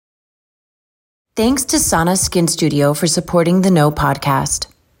Thanks to Sana Skin Studio for supporting the No podcast.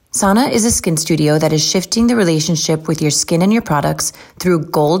 Sana is a skin studio that is shifting the relationship with your skin and your products through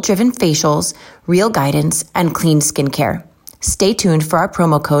goal-driven facials, real guidance, and clean skincare. Stay tuned for our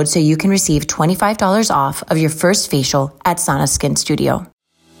promo code so you can receive $25 off of your first facial at Sana Skin Studio.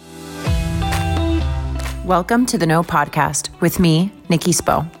 Welcome to the No podcast with me, Nikki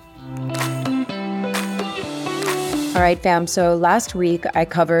Spo. All right, fam. So last week I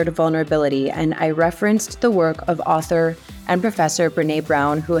covered vulnerability and I referenced the work of author and Professor Brené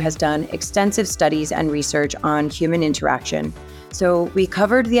Brown, who has done extensive studies and research on human interaction. So we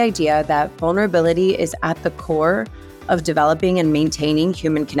covered the idea that vulnerability is at the core of developing and maintaining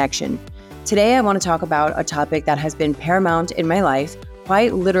human connection. Today, I want to talk about a topic that has been paramount in my life,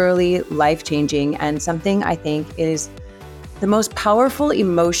 quite literally life-changing, and something I think is the most powerful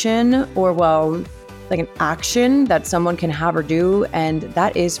emotion or, like an action that someone can have or do, and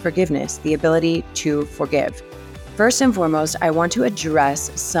that is forgiveness, the ability to forgive. First and foremost, I want to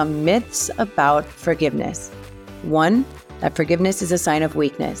address some myths about forgiveness. 1, that forgiveness is a sign of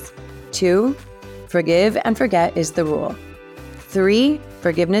weakness. 2, forgive and forget is the rule. 3,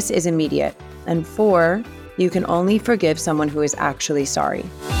 forgiveness is immediate. And 4, you can only forgive someone who is actually sorry.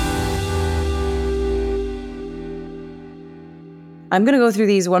 I'm going to go through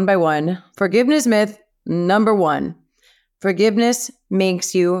these one by one. Forgiveness myth number 1. Forgiveness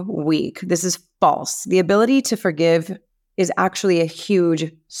makes you weak. This is false. The ability to forgive is actually a huge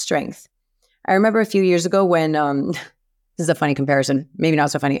strength. I remember a few years ago when, this is a funny comparison, maybe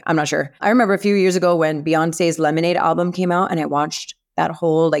not so funny, I'm not sure. I remember a few years ago when Beyonce's Lemonade album came out and I watched that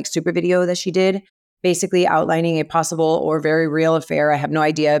whole super video that she did, basically outlining a possible or very real affair. I have no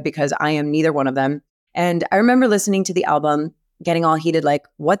idea because I am neither one of them. And I remember listening to the album, getting all heated, like,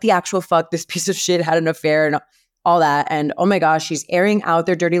 what the actual fuck, this piece of shit had an affair and all that. And oh my gosh, she's airing out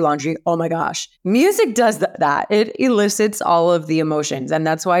their dirty laundry. Oh my gosh. Music does that. It elicits all of the emotions. And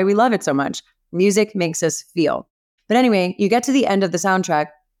that's why we love it so much. Music makes us feel. But anyway, you get to the end of the soundtrack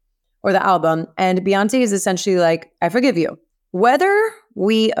or the album, and Beyonce is essentially like, I forgive you. Whether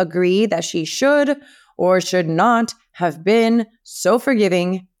we agree that she should or should not have been so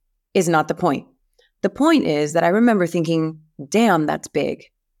forgiving is not the point. The point is that I remember thinking, damn, that's big.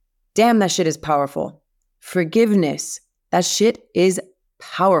 Damn, that shit is powerful. Forgiveness, that shit is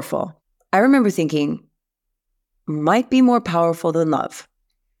powerful. I remember thinking, might be more powerful than love.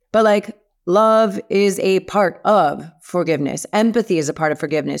 But love is a part of forgiveness. Empathy is a part of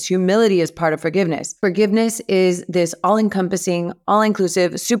forgiveness. Humility is part of forgiveness. Forgiveness is this all-encompassing,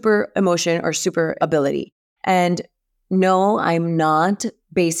 all-inclusive super emotion or super ability. And no, I'm not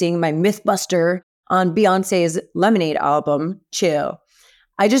basing my Mythbuster on Beyonce's Lemonade album, chill.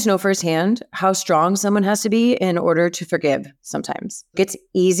 I just know firsthand how strong someone has to be in order to forgive sometimes. It's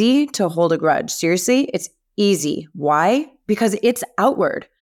easy to hold a grudge. Seriously, it's easy. Why? Because it's outward.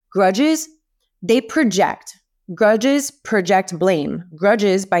 Grudges, they project. Grudges project blame.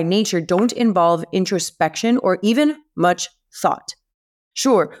 Grudges by nature don't involve introspection or even much thought.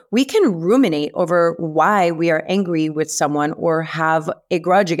 Sure, we can ruminate over why we are angry with someone or have a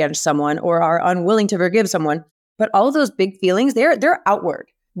grudge against someone or are unwilling to forgive someone, but all of those big feelings, they're outward.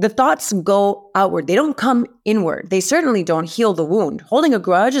 The thoughts go outward. They don't come inward. They certainly don't heal the wound. Holding a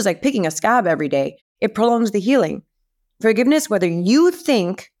grudge is like picking a scab every day. It prolongs the healing. Forgiveness, whether you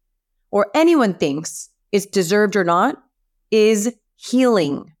think or anyone thinks it's deserved or not, is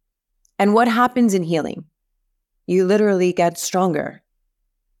healing. And what happens in healing? You literally get stronger.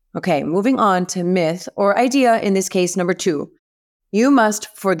 Okay, moving on to myth or idea, in this case, number 2. You must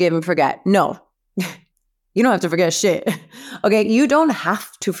forgive and forget. No, you don't have to forget shit. Okay, you don't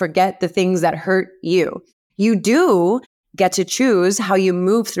have to forget the things that hurt you. You do get to choose how you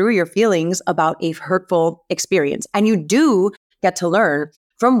move through your feelings about a hurtful experience. And you do get to learn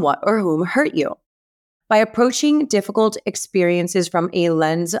from what or whom hurt you. By approaching difficult experiences from a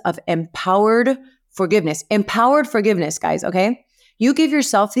lens of empowered forgiveness, guys, okay? You give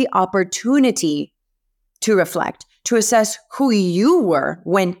yourself the opportunity to reflect, to assess who you were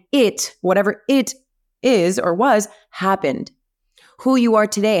when whatever it is or was, happened. Who you are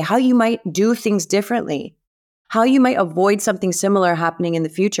today, how you might do things differently, how you might avoid something similar happening in the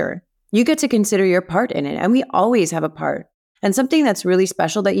future. You get to consider your part in it, and we always have a part. And something that's really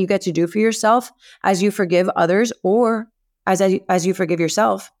special that you get to do for yourself as you forgive others or as you forgive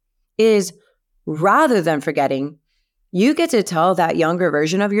yourself is, rather than forgetting, you get to tell that younger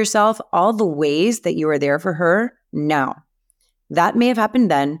version of yourself all the ways that you were there for her now. That may have happened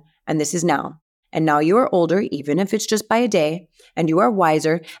then, and this is now. And now you are older, even if it's just by a day, and you are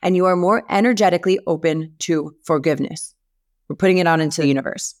wiser, and you are more energetically open to forgiveness. We're putting it out into the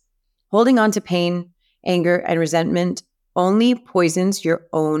universe. Holding on to pain, anger, and resentment only poisons your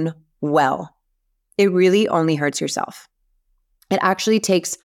own well. It really only hurts yourself. It actually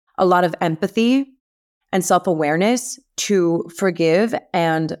takes a lot of empathy and self-awareness to forgive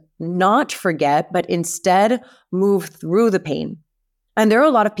and not forget, but instead move through the pain. And there are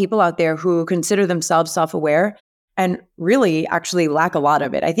a lot of people out there who consider themselves self-aware and really actually lack a lot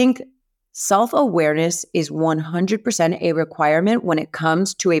of it. I think self-awareness is 100% a requirement when it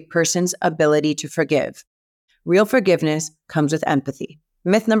comes to a person's ability to forgive. Real forgiveness comes with empathy.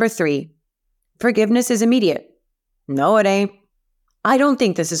 Myth number 3, forgiveness is immediate. No, it ain't. I don't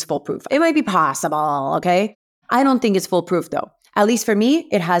think this is foolproof. It might be possible, okay? I don't think it's foolproof though. At least for me,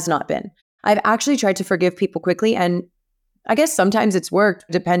 it has not been. I've actually tried to forgive people quickly, and I guess sometimes it's worked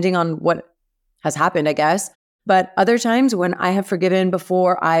depending on what has happened, I guess. But other times when I have forgiven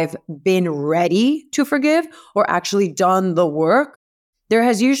before I've been ready to forgive or actually done the work, there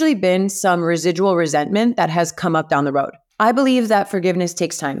has usually been some residual resentment that has come up down the road. I believe that forgiveness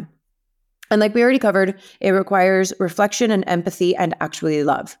takes time. And like we already covered, it requires reflection and empathy and actually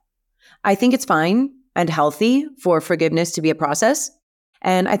love. I think it's fine and healthy for forgiveness to be a process.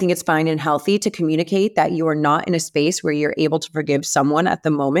 And I think it's fine and healthy to communicate that you are not in a space where you're able to forgive someone at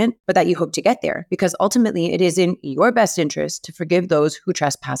the moment, but that you hope to get there, because ultimately it is in your best interest to forgive those who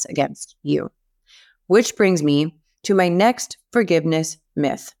trespass against you. Which brings me to my next forgiveness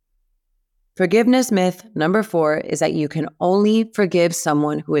myth. Forgiveness myth number 4 is that you can only forgive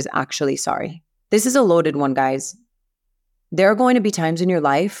someone who is actually sorry. This is a loaded one, guys. There are going to be times in your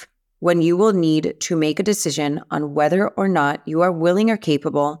life when you will need to make a decision on whether or not you are willing or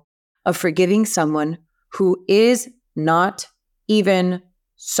capable of forgiving someone who is not even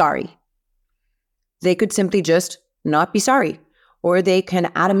sorry. They could simply just not be sorry, or they can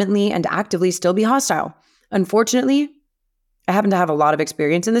adamantly and actively still be hostile. Unfortunately, I happen to have a lot of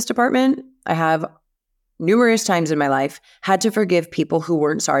experience in this department. I have numerous times in my life had to forgive people who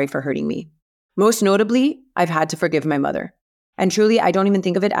weren't sorry for hurting me. Most notably, I've had to forgive my mother. And truly, I don't even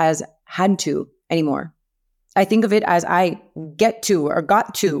think of it as had to anymore. I think of it as I get to or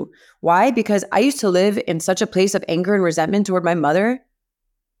got to. Why? Because I used to live in such a place of anger and resentment toward my mother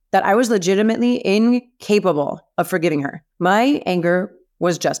that I was legitimately incapable of forgiving her. My anger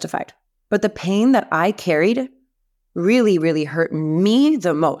was justified. But the pain that I carried really, really hurt me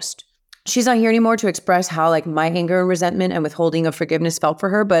the most. She's not here anymore to express how my anger and resentment and withholding of forgiveness felt for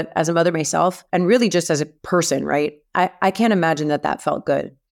her, but as a mother myself, and really just as a person, right? I can't imagine that felt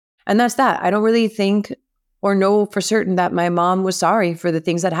good. And that's that. I don't really think or know for certain that my mom was sorry for the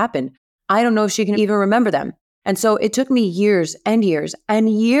things that happened. I don't know if she can even remember them. And so it took me years and years and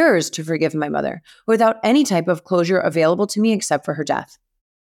years to forgive my mother without any type of closure available to me except for her death.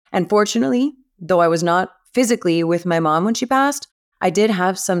 And fortunately, though I was not physically with my mom when she passed, I did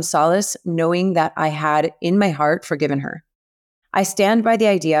have some solace knowing that I had in my heart forgiven her. I stand by the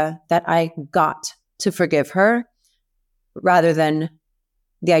idea that I got to forgive her rather than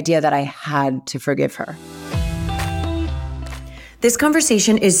the idea that I had to forgive her. This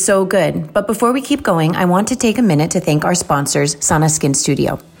conversation is so good, but before we keep going, I want to take a minute to thank our sponsors, Sana Skin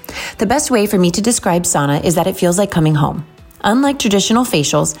Studio. The best way for me to describe Sana is that it feels like coming home. Unlike traditional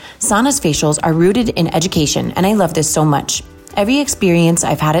facials, Sana's facials are rooted in education, and I love this so much. Every experience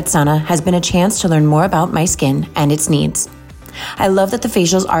I've had at Sana has been a chance to learn more about my skin and its needs. I love that the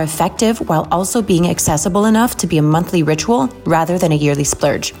facials are effective while also being accessible enough to be a monthly ritual rather than a yearly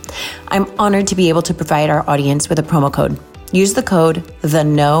splurge. I'm honored to be able to provide our audience with a promo code. Use the code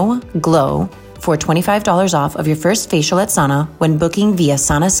THENOGLOW for $25 off of your first facial at Sana when booking via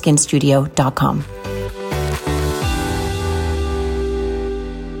sanaskinstudio.com.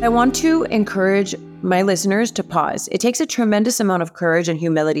 I want to encourage my listeners to pause. It takes a tremendous amount of courage and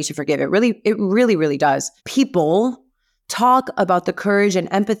humility to forgive. It really does. People talk about the courage and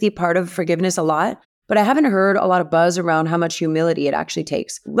empathy part of forgiveness a lot, but I haven't heard a lot of buzz around how much humility it actually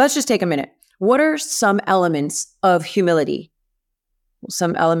takes. Let's just take a minute. What are some elements of humility? Well,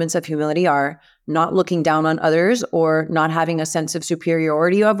 some elements of humility are not looking down on others or not having a sense of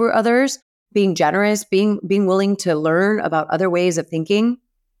superiority over others, being generous, being willing to learn about other ways of thinking.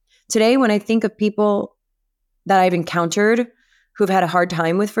 Today, when I think of people that I've encountered who've had a hard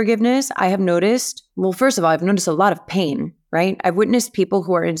time with forgiveness, I have noticed, well, first of all, I've noticed a lot of pain, right? I've witnessed people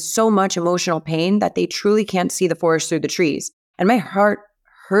who are in so much emotional pain that they truly can't see the forest through the trees. And my heart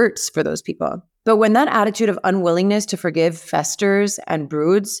hurts for those people. But when that attitude of unwillingness to forgive festers and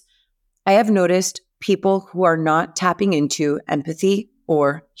broods, I have noticed people who are not tapping into empathy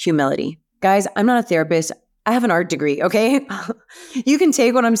or humility. Guys, I'm not a therapist. I have an art degree, okay? You can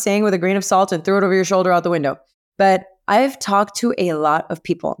take what I'm saying with a grain of salt and throw it over your shoulder out the window. But I've talked to a lot of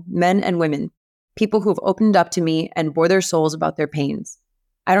people, men and women, people who've opened up to me and bore their souls about their pains.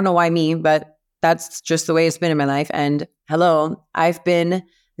 I don't know why me, but that's just the way it's been in my life. And hello, I've been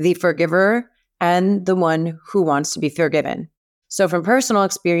the forgiver and the one who wants to be forgiven. So from personal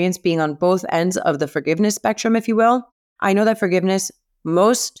experience, being on both ends of the forgiveness spectrum, if you will, I know that forgiveness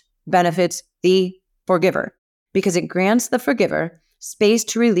most benefits the forgiver because it grants the forgiver space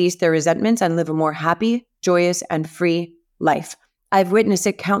to release their resentments and live a more happy, joyous, and free life. I've witnessed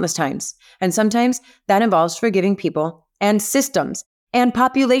it countless times. And sometimes that involves forgiving people and systems and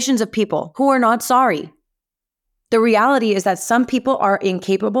populations of people who are not sorry. The reality is that some people are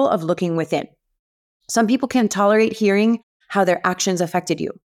incapable of looking within. Some people can't tolerate hearing how their actions affected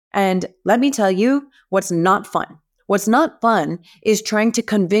you. And let me tell you what's not fun. What's not fun is trying to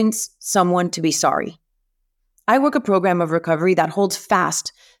convince someone to be sorry. I work a program of recovery that holds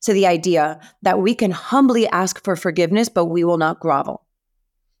fast to the idea that we can humbly ask for forgiveness, but we will not grovel.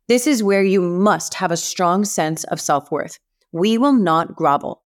 This is where you must have a strong sense of self-worth. We will not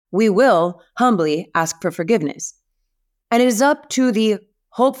grovel. We will humbly ask for forgiveness. And it is up to the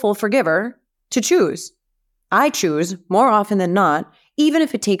hopeful forgiver to choose. I choose more often than not, even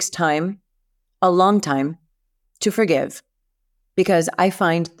if it takes time, a long time, to forgive, because I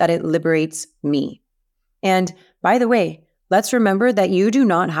find that it liberates me. And by the way, let's remember that you do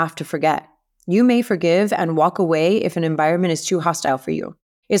not have to forget. You may forgive and walk away if an environment is too hostile for you.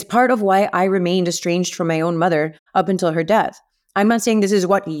 It's part of why I remained estranged from my own mother up until her death. I'm not saying this is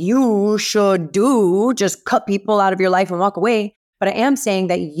what you should do, just cut people out of your life and walk away. But I am saying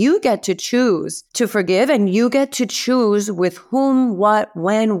that you get to choose to forgive and you get to choose with whom, what,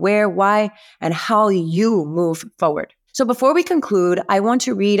 when, where, why, and how you move forward. So before we conclude, I want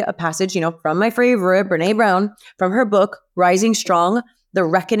to read a passage, from my favorite, Brené Brown, from her book, Rising Strong, The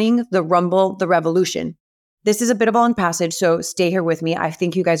Reckoning, The Rumble, The Revolution. This is a bit of a long passage, so stay here with me. I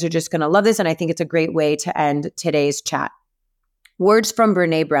think you guys are just going to love this, and I think it's a great way to end today's chat. Words from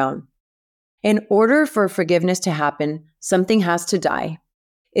Brené Brown. In order for forgiveness to happen, something has to die.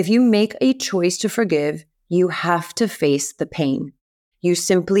 If you make a choice to forgive, you have to face the pain. You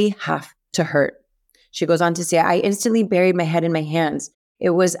simply have to hurt. She goes on to say, I instantly buried my head in my hands.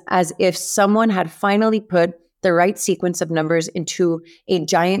 It was as if someone had finally put the right sequence of numbers into a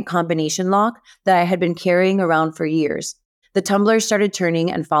giant combination lock that I had been carrying around for years. The tumbler started turning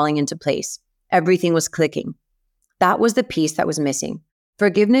and falling into place. Everything was clicking. That was the piece that was missing.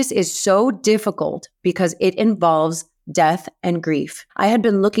 Forgiveness is so difficult because it involves death and grief. I had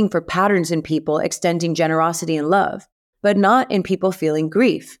been looking for patterns in people extending generosity and love, but not in people feeling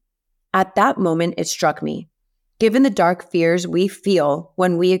grief. At that moment, it struck me. Given the dark fears we feel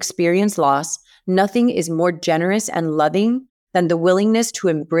when we experience loss, nothing is more generous and loving than the willingness to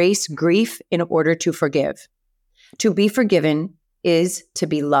embrace grief in order to forgive. To be forgiven is to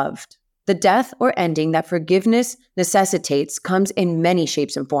be loved. The death or ending that forgiveness necessitates comes in many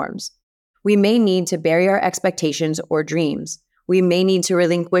shapes and forms. We may need to bury our expectations or dreams. We may need to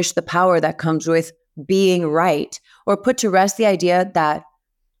relinquish the power that comes with being right, or put to rest the idea that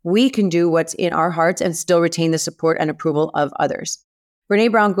we can do what's in our hearts and still retain the support and approval of others.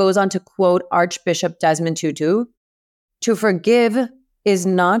 Brené Brown goes on to quote Archbishop Desmond Tutu, "To forgive is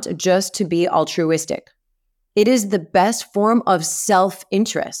not just to be altruistic. It is the best form of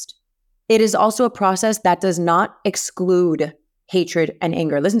self-interest. It is also a process that does not exclude hatred and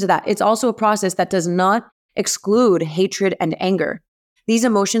anger." Listen to that. It's also a process that does not exclude hatred and anger. These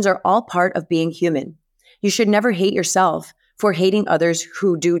emotions are all part of being human. You should never hate yourself for hating others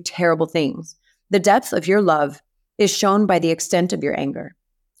who do terrible things. The depth of your love is shown by the extent of your anger.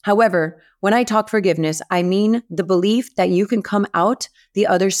 However, when I talk forgiveness, I mean the belief that you can come out the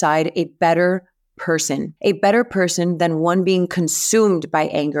other side a better person than one being consumed by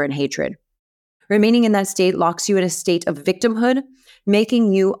anger and hatred. Remaining in that state locks you in a state of victimhood,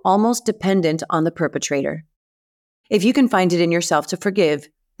 making you almost dependent on the perpetrator. If you can find it in yourself to forgive,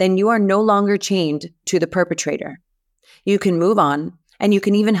 then you are no longer chained to the perpetrator. You can move on, and you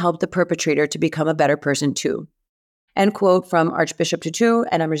can even help the perpetrator to become a better person too. End quote from Archbishop Tutu,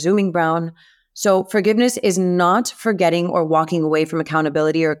 and I'm resuming Brown. So forgiveness is not forgetting or walking away from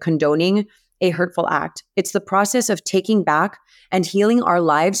accountability or condoning a hurtful act. It's the process of taking back and healing our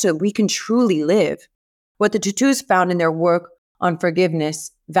lives so we can truly live. What the Tutus found in their work on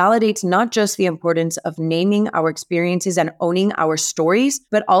forgiveness validates not just the importance of naming our experiences and owning our stories,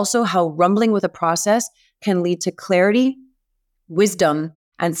 but also how rumbling with a process can lead to clarity, wisdom,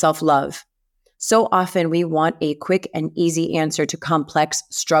 and self-love. So often we want a quick and easy answer to complex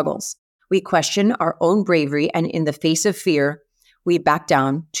struggles. We question our own bravery, and in the face of fear, we back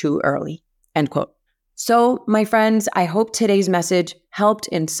down too early. End quote. So, my friends, I hope today's message helped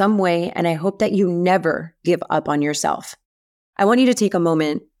in some way, and I hope that you never give up on yourself. I want you to take a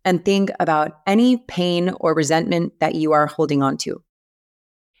moment and think about any pain or resentment that you are holding on to.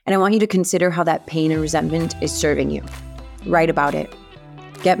 And I want you to consider how that pain and resentment is serving you. Write about it.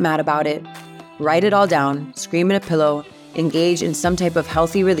 Get mad about it. Write it all down. Scream in a pillow. Engage in some type of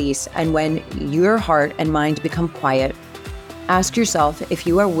healthy release. And when your heart and mind become quiet, ask yourself if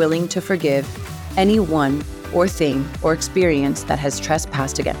you are willing to forgive anyone or thing or experience that has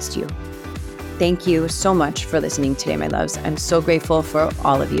trespassed against you. Thank you so much for listening today, my loves. I'm so grateful for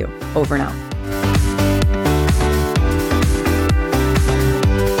all of you. Over now.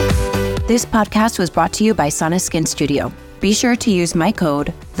 This podcast was brought to you by Sana Skin Studio. Be sure to use my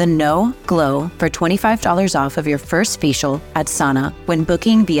code, TheNoGlow, for $25 off of your first facial at Sana when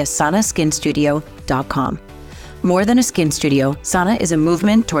booking via sanaskinstudio.com. More than a skin studio, Sana is a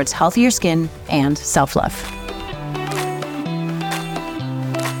movement towards healthier skin and self-love.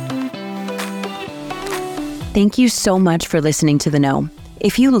 Thank you so much for listening to The Know.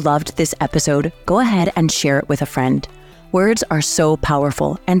 If you loved this episode, go ahead and share it with a friend. Words are so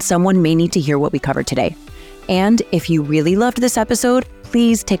powerful, and someone may need to hear what we covered today. And if you really loved this episode,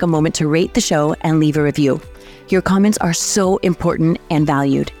 please take a moment to rate the show and leave a review. Your comments are so important and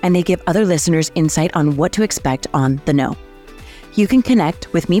valued, and they give other listeners insight on what to expect on The Know. You can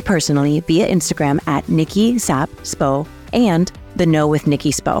connect with me personally via Instagram at Nikki Sap Spo and The Know with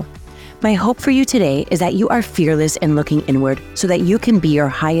Nikki Spo. My hope for you today is that you are fearless in looking inward so that you can be your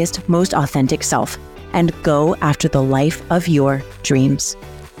highest, most authentic self and go after the life of your dreams.